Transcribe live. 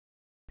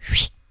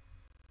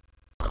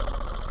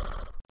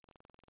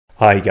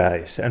Hi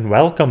guys, and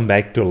welcome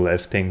back to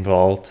Lifting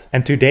Vault.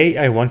 And today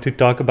I want to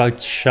talk about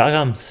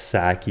Sharam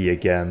Saki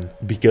again,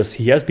 because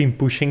he has been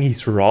pushing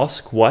his raw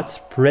squats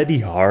pretty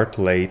hard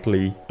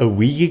lately. A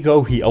week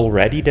ago he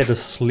already did a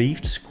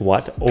sleeved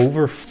squat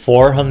over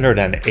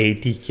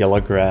 480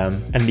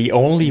 kg, and the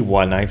only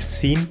one I've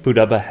seen put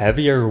up a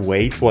heavier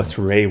weight was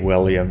Ray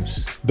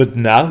Williams. But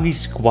now he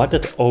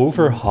squatted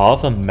over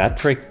half a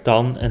metric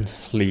ton in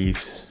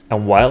sleeves.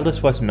 And while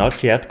this was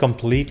not yet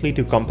completely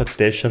to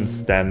competition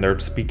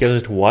standards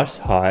because it was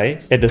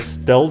high, it is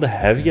still the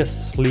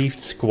heaviest sleeved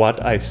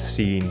squat I've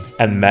seen.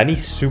 And many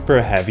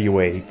super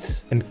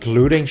heavyweights,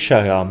 including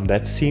Sharam,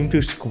 that seem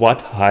to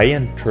squat high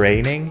in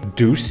training,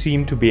 do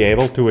seem to be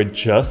able to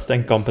adjust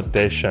in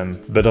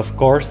competition. But of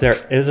course there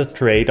is a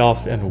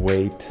trade-off in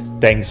weight.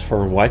 Thanks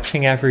for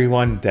watching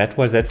everyone, that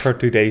was it for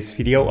today's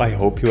video. I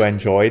hope you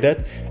enjoyed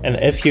it, and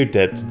if you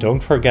did,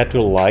 don't forget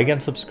to like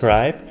and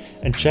subscribe,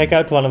 and check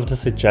out one of the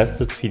suggested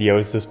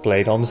videos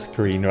displayed on the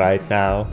screen right now.